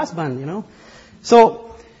to your husband,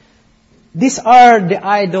 So, these are the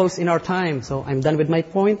idols in our time. So, I'm done with my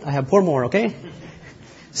point. I have 4 more, okay?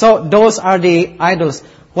 So, those are the idols.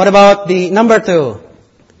 What about the number 2?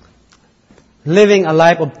 Living a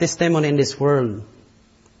life of testimony in this world.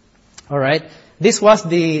 Alright? This was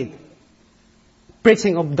the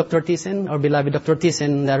preaching of Dr. Thiessen, our beloved Dr.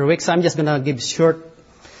 Thiessen, the other week. So I'm just gonna give short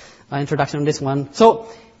introduction on this one. So,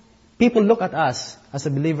 people look at us as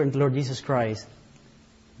a believer in the Lord Jesus Christ.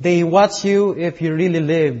 They watch you if you really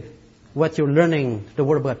live what you're learning, the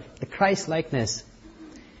Word of God, the Christ-likeness.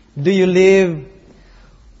 Do you live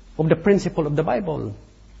of the principle of the Bible?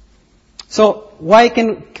 So we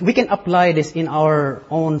can apply this in our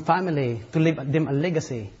own family to leave them a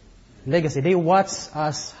legacy. They watch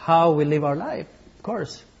us how we live our life, of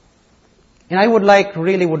course. And I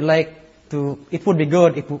really would like to, it would be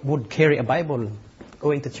good if we would carry a Bible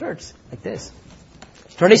going to church like this.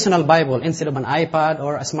 Traditional Bible instead of an iPad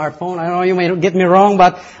or a smartphone. I know you may get me wrong,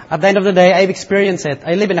 but at the end of the day, I've experienced it.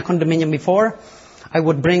 I lived in a condominium before. I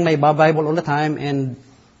would bring my Bible all the time, and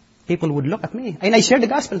people would look at me. And I shared the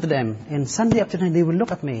gospel to them. And Sunday afternoon, they would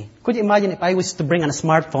look at me. Could you imagine if I was to bring on a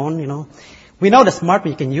smartphone, We know the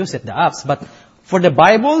smartphone, you can use it, the apps. But for the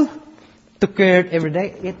Bible, to carry it every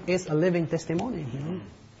day, it is a living testimony,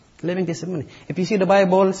 Living testimony. If you see the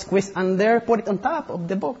Bible squeezed under, put it on top of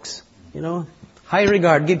the books, High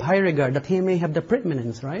regard, give high regard, that he may have the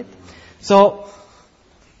preeminence, right? So,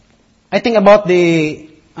 I think about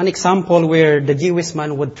an example where the Jewish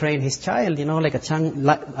man would train his child, like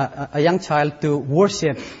a young child to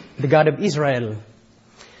worship the God of Israel.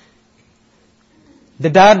 The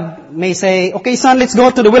dad may say, okay, son, let's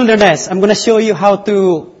go to the wilderness. I'm going to show you how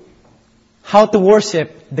to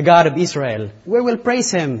worship the God of Israel. We will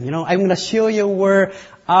praise him. I'm going to show you where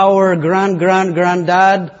our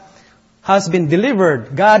granddad has been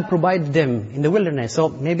delivered. God provided them in the wilderness. So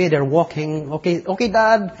maybe they're walking. Okay,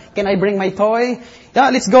 Dad, can I bring my toy?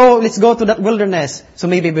 Yeah, let's go to that wilderness. So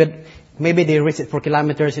maybe they reach it for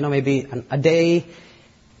kilometers, maybe a day.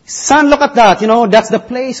 Son, look at that. That's the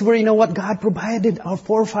place where, what God provided our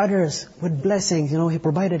forefathers with blessings. He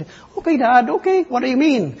provided. Okay, Dad, okay, what do you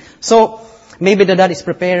mean? So maybe the dad is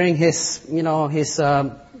preparing his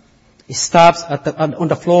stops on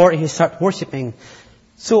the floor and he starts worshiping.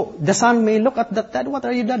 So the son may look at that, Dad, what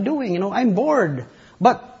are you, Dad, doing? I'm bored.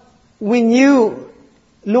 But when you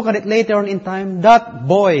look at it later on in time, that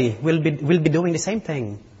boy will be doing the same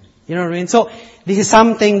thing. You know what I mean? So this is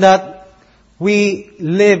something that we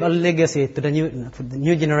leave a legacy to the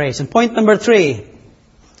new generation. Point number 3.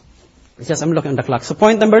 I'm looking at the clock. So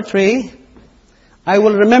point number 3, I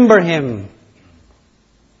will remember him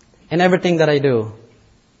in everything that I do.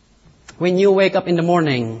 When you wake up in the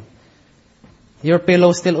morning, your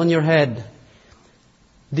pillow still on your head.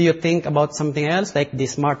 Do you think about something else, like the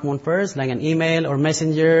smartphone first, like an email or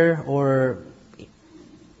messenger or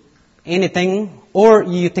anything? Or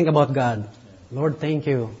you think about God? Lord, thank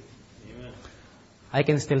you. Amen. I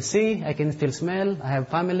can still see, I can still smell, I have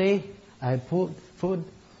family, I have food.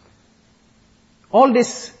 All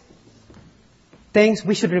these things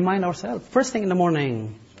we should remind ourselves. First thing in the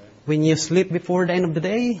morning, when you sleep before the end of the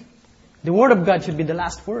day, the Word of God should be the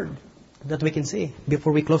last word that we can see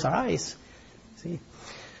before we close our eyes. See?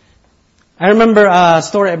 I remember a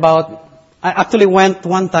story about, I actually went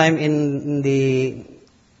one time in the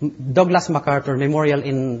Douglas MacArthur Memorial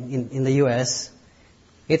in the U.S.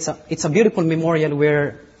 It's a beautiful memorial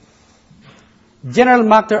where General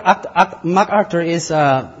MacArthur is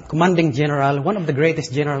a commanding general, one of the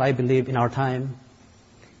greatest general, I believe, in our time.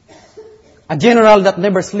 A general that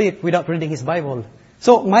never sleeps without reading his Bible.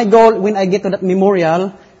 So my goal when I get to that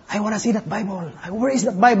memorial, I want to see that Bible. Where is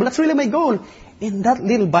that Bible? That's really my goal. And that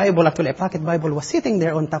little Bible, actually a pocket Bible, was sitting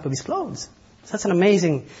there on top of his clothes. Such an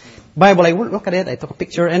amazing Bible. I would look at it. I took a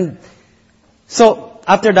picture. And so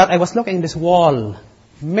after that, I was looking at this wall.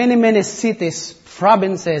 Many cities,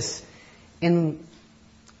 provinces. And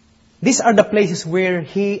these are the places where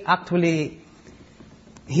he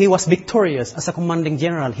was victorious as a commanding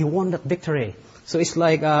general. He won that victory. So it's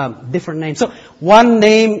like a different name. So one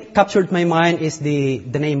name captured my mind is the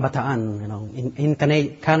name Bataan. In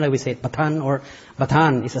Canada we say Bataan or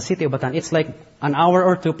Bataan. It's a city of Bataan. It's like an hour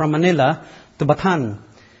or two from Manila to Bataan.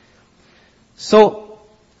 So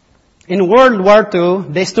in World War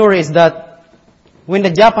II, the story is that when the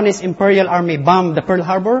Japanese Imperial Army bombed the Pearl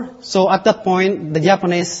Harbor, so at that point the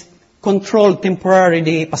Japanese controlled temporarily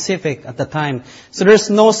the Pacific at the time. So there's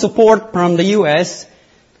no support from the U.S.,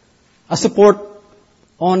 a support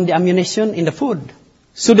on the ammunition in the food.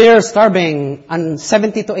 So they are starving, and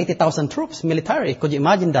 70 to 80,000 troops, military. Could you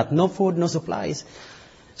imagine that? No food, no supplies.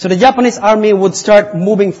 So the Japanese army would start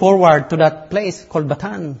moving forward to that place called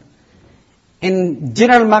Bataan. And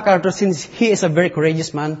General MacArthur, since he is a very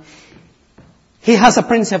courageous man, he has a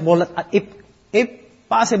principle that if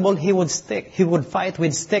possible, he would fight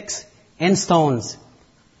with sticks and stones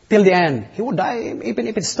till the end. He would die. Even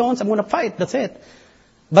if it's stones, I'm going to fight. That's it.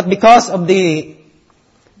 But because of the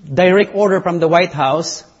direct order from the White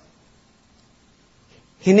House,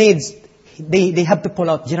 they have to pull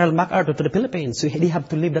out General MacArthur to the Philippines. So they have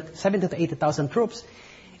to leave that 70 to 80,000 troops.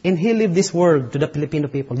 And He lived this word to the Filipino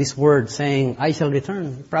people, this word saying, I shall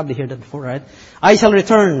return. You probably heard that before, right? I shall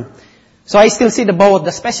return. So I still see the boat,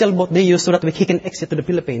 the special boat they use so that He can exit to the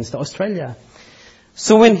Philippines, to Australia.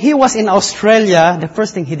 So when He was in Australia, the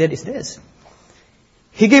first thing He did is this.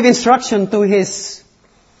 He gave instruction to His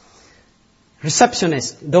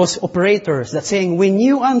receptionists, those operators, that saying, when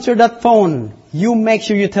you answer that phone, you make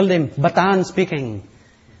sure you tell them, Bataan speaking.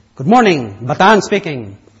 Good morning, Bataan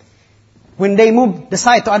speaking. When they moved the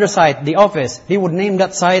site to other site, the office, they would name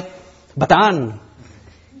that site Bataan.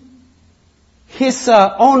 His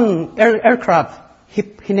own aircraft, he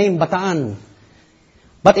named Bataan.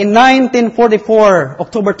 But in 1944,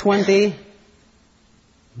 October 20,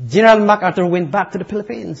 General MacArthur went back to the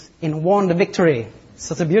Philippines and won the victory.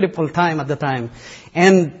 Such a beautiful time at the time.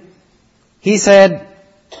 And he said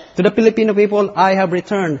to the Filipino people, I have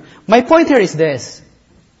returned. My point here is this.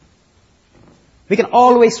 We can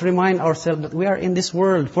always remind ourselves that we are in this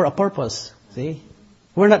world for a purpose. See?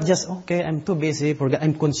 We're not just, okay, I'm too busy,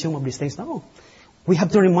 I'm consumed of these things. No. We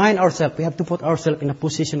have to remind ourselves, we have to put ourselves in a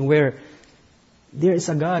position where there is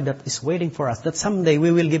a God that is waiting for us, that someday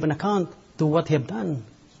we will give an account to what He have done.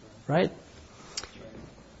 Right?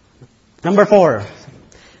 Number 4.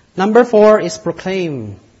 Number 4 is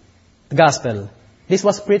proclaim the gospel. This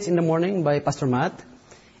was preached in the morning by Pastor Matt.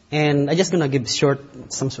 And I'm just going to give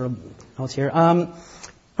some sort of notes here.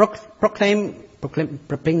 Proclaim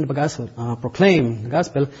the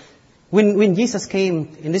gospel. When Jesus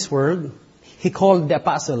came in this world, He called the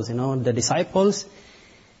apostles, the disciples.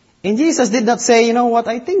 And Jesus did not say, you know what,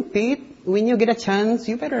 I think, Pete, when you get a chance,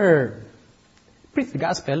 you better preach the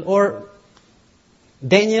gospel. Or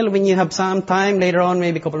Daniel, when you have some time later on,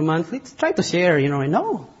 maybe a couple of months, let's try to share,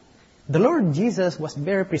 No. The Lord Jesus was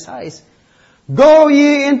very precise. Go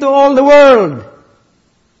ye into all the world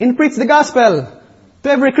and preach the gospel to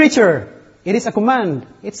every creature. It is a command.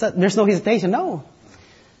 There's no hesitation. No.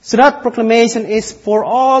 So that proclamation is for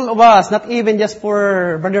all of us, not even just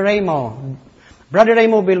for Brother Ramo. Brother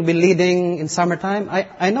Ramo will be leading in summertime.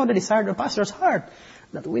 I know the desire of the pastor's heart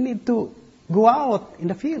that we need to go out in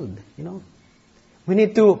the field, We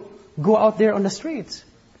need to go out there on the streets.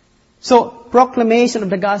 So, proclamation of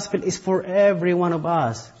the gospel is for every one of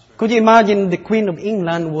us. Could you imagine the Queen of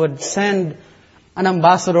England would send an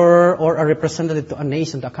ambassador or a representative to a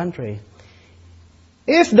nation, to a country?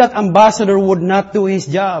 If that ambassador would not do his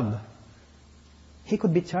job, he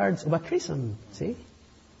could be charged of a treason. See?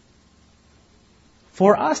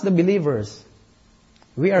 For us, the believers,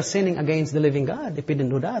 we are sinning against the living God if we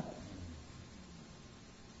didn't do that.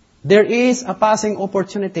 There is a passing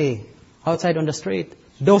opportunity outside on the street.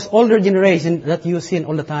 Those older generation that you see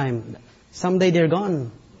all the time, someday they're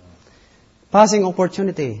gone. Passing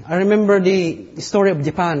opportunity. I remember the story of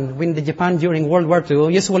Japan. When the Japan during World War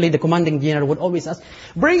II, usually the commanding general would always ask,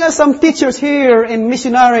 bring us some teachers here and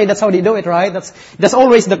missionary. That's how they do it, right? That's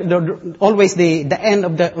always the end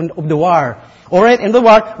of the war. Alright, in the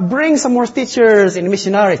war, bring some more teachers and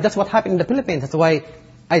missionaries. That's what happened in the Philippines. That's why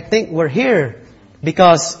I think we're here.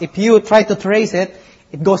 Because if you try to trace it,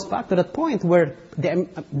 it goes back to that point where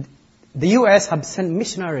the U.S. have sent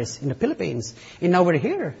missionaries in the Philippines. And now we're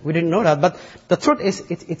here. We didn't know that. But the truth is,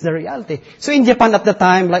 it's the reality. So in Japan at the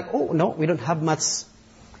time, we don't have much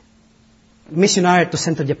missionary to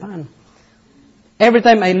send to Japan. Every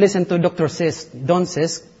time I listen to Dr. Don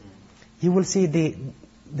Sisk, you will see the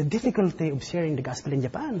difficulty of sharing the gospel in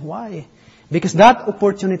Japan. Why? Because that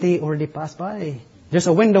opportunity already passed by. There's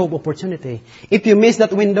a window of opportunity. If you miss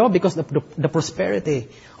that window because of the prosperity,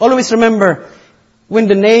 always remember, when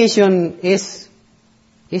the nation is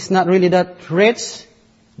not really that rich,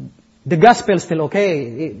 the gospel is still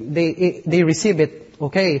okay. They receive it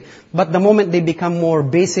okay. But the moment they become more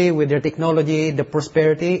busy with their technology, the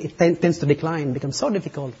prosperity, it tends to decline, becomes so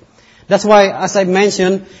difficult. That's why, as I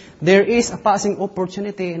mentioned, there is a passing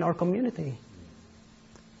opportunity in our community.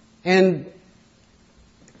 And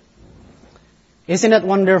isn't it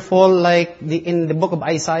wonderful, like in the book of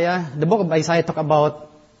Isaiah? The book of Isaiah talk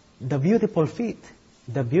about the beautiful feet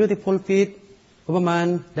of a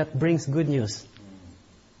man that brings good news.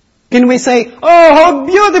 Can we say, oh, how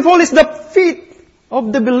beautiful is the feet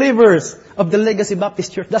of the believers of the Legacy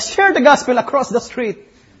Baptist Church that share the gospel across the street?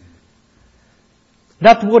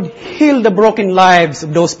 That would heal the broken lives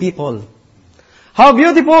of those people. How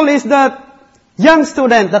beautiful is that young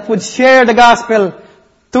student that would share the gospel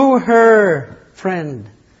to her friend.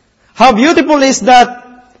 How beautiful is that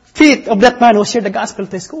feet of that man who shared the gospel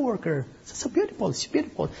to his co-worker. So beautiful. It's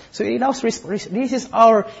beautiful. So this is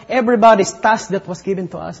everybody's task that was given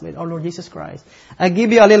to us by our Lord Jesus Christ. I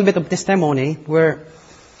give you a little bit of testimony where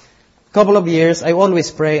couple of years, I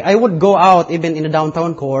always pray. I would go out even in the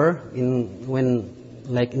downtown core,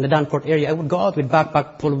 like in the Danforth area. I would go out with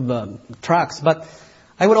backpack full of trucks. But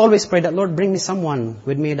I would always pray that, Lord, bring me someone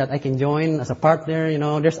with me that I can join as a partner.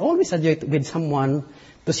 There's always a joy with someone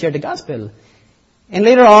to share the gospel. And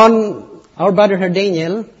later on, our brother here,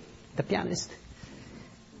 Daniel, the pianist,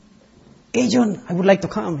 hey, John, I would like to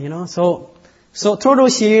come, So through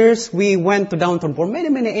those years, we went to downtown for many,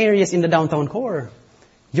 many areas in the downtown core.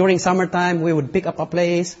 During summertime, we would pick up a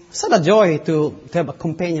place. Such a joy to have a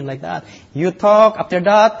companion like that. You talk, after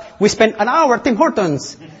that, we spent an hour at Tim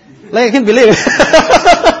Hortons. Like, I can't believe it.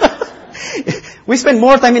 We spend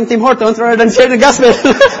more time in Tim Hortons rather than sharing the gospel.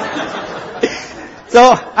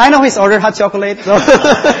 So, I know his order, hot chocolate.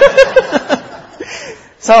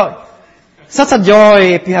 So, such a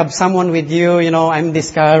joy if you have someone with you, I'm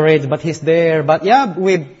discouraged, but he's there. But yeah,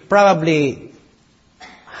 we probably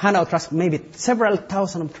hand out trucks, maybe several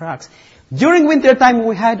thousand of trucks. During winter time,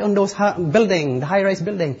 we had on those the high-rise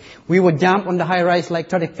building. We would jump on the high-rise like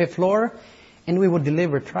 35th floor, and we would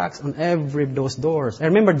deliver trucks on every those doors. I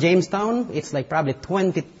remember Jamestown, it's like probably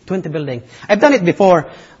 20 buildings. I've done it before,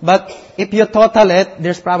 but if you total it,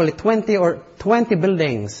 there's probably 20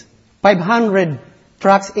 buildings. 500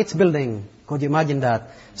 trucks each building. Could you imagine that?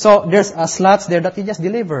 So there's slots there that you just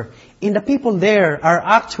deliver. And the people there are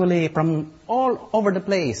actually from all over the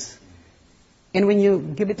place. And when you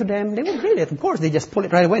give it to them, they won't read it. Of course, they just pull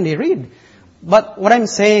it right away and they read. But what I'm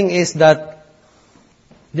saying is that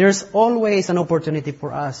there's always an opportunity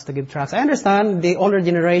for us to give tracts. I understand the older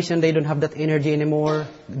generation, they don't have that energy anymore.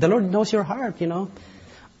 The Lord knows your heart, The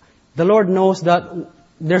Lord knows that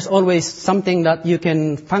there's always something that you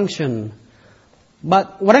can function.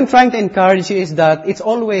 But what I'm trying to encourage you is that it's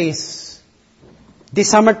always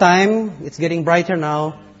this summertime, it's getting brighter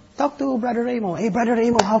now. Talk to Brother Ramo. Hey, Brother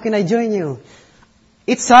Ramo, how can I join you?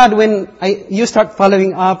 It's sad when you start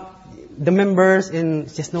following up the members and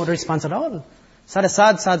just no response at all. It's a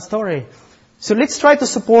sad story. So let's try to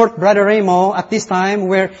support Brother Ramo at this time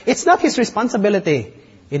where it's not his responsibility.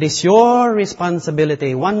 It is your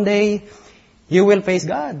responsibility. One day, you will face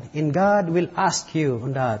God, and God will ask you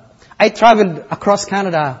on that. I traveled across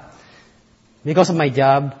Canada because of my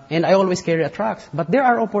job, and I always carry a tract. But there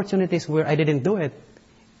are opportunities where I didn't do it.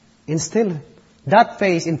 And still, that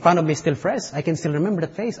face in front of me is still fresh. I can still remember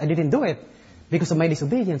that face. I didn't do it because of my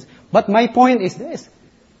disobedience. But my point is this.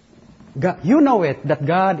 God, you know it, that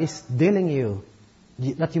God is dealing you,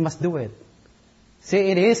 that you must do it. See,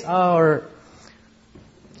 it is our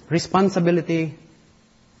responsibility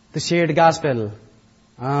to share the gospel.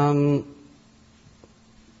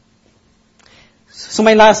 So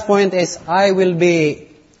my last point is I will be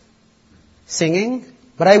singing,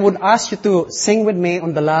 but I would ask you to sing with me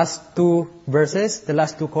on the last two verses, the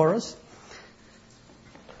last two chorus.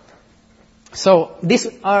 So this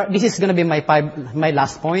is going to be my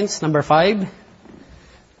last points, number 5.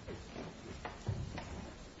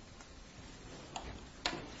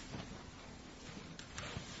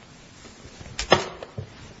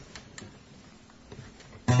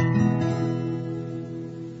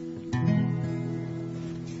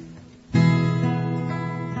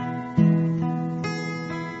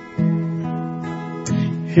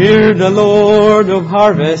 Hear the Lord of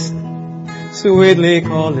harvest sweetly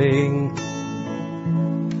calling.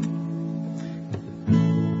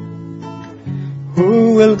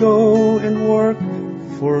 Who will go and work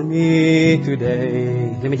for me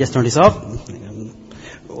today? Let me just turn this off. Who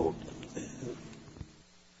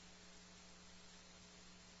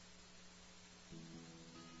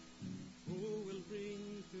will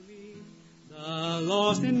bring to me the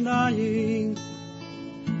lost and dying?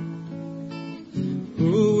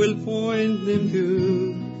 Who will point them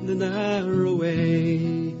to the narrow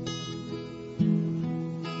way?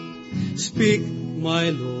 Speak, my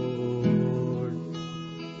Lord.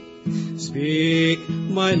 Speak,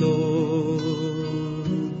 my Lord.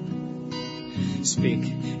 Speak,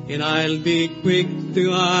 and I'll be quick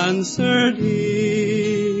to answer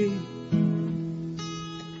thee.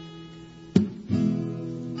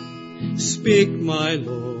 Speak, my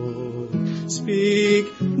Lord.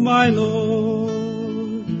 Speak, my Lord.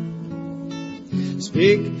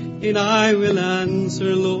 Speak, and I will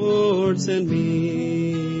answer, Lord, send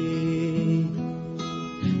me.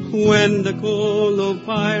 When the coal of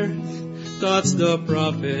fire touched the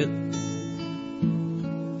prophet,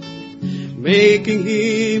 making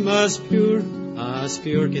him as pure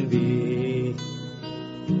can be.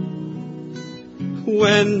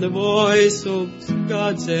 When the voice of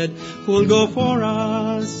God said, who'll go for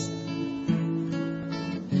us?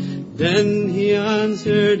 Then he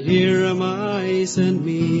answered, here am I, send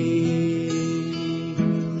me.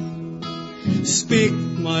 Speak,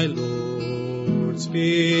 my Lord,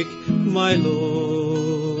 speak, my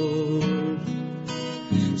Lord.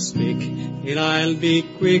 Speak, and I'll be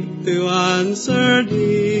quick to answer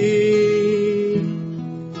thee.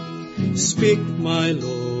 Speak, my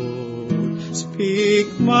Lord,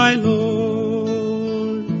 speak, my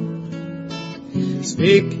Lord.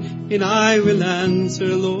 Speak, and I will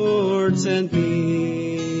answer, Lord, send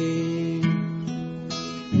me.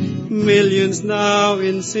 Millions now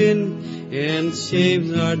in sin and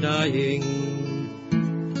shame are dying,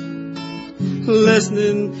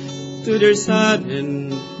 listening to their sad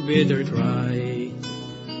and bitter cry.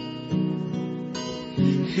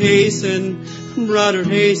 Hasten, brother,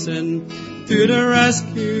 hasten to the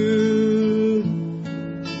rescue.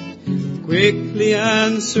 Quickly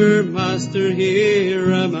answer, Master,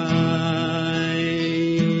 here am I.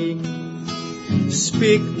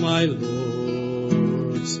 Speak, my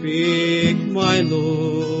Lord, speak, my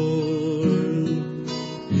Lord.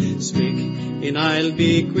 Speak, and I'll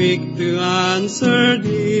be quick to answer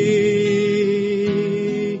thee.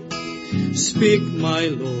 Speak, my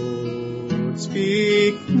Lord,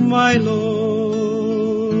 speak, my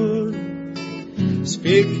Lord.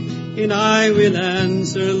 Speak, and I will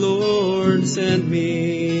answer, Lord, send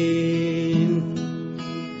me.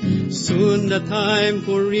 Soon the time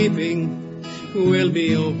for reaping will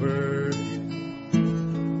be over.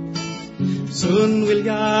 Soon we'll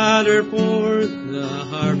gather forth the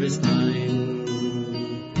harvest time.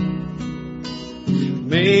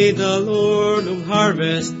 May the Lord of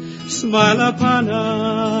harvest smile upon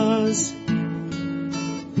us.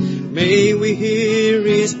 May we hear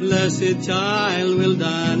His blessed child will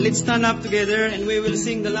done. Let's stand up together and we will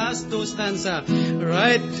sing the last two stanza.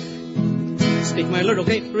 Alright? Speak, my Lord.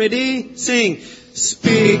 Okay, ready? Sing.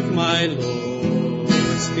 Speak, my Lord.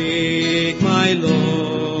 Speak, my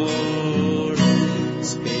Lord.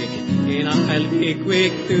 Speak, and I'll be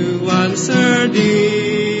quick to answer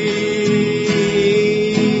thee.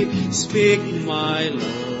 Speak, my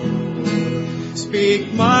Lord.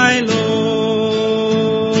 Speak, my Lord.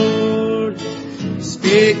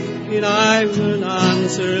 Speak, and I will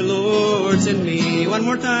answer, Lord, send me. One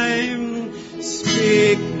more time.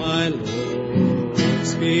 Speak, my Lord.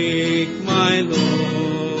 Speak, my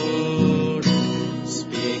Lord.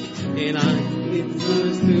 Speak, and I will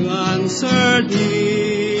to answer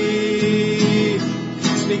thee.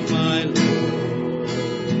 Speak, my Lord.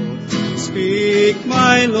 Speak,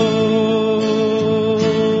 my Lord.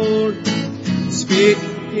 Speak,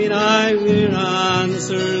 and I will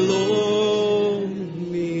answer,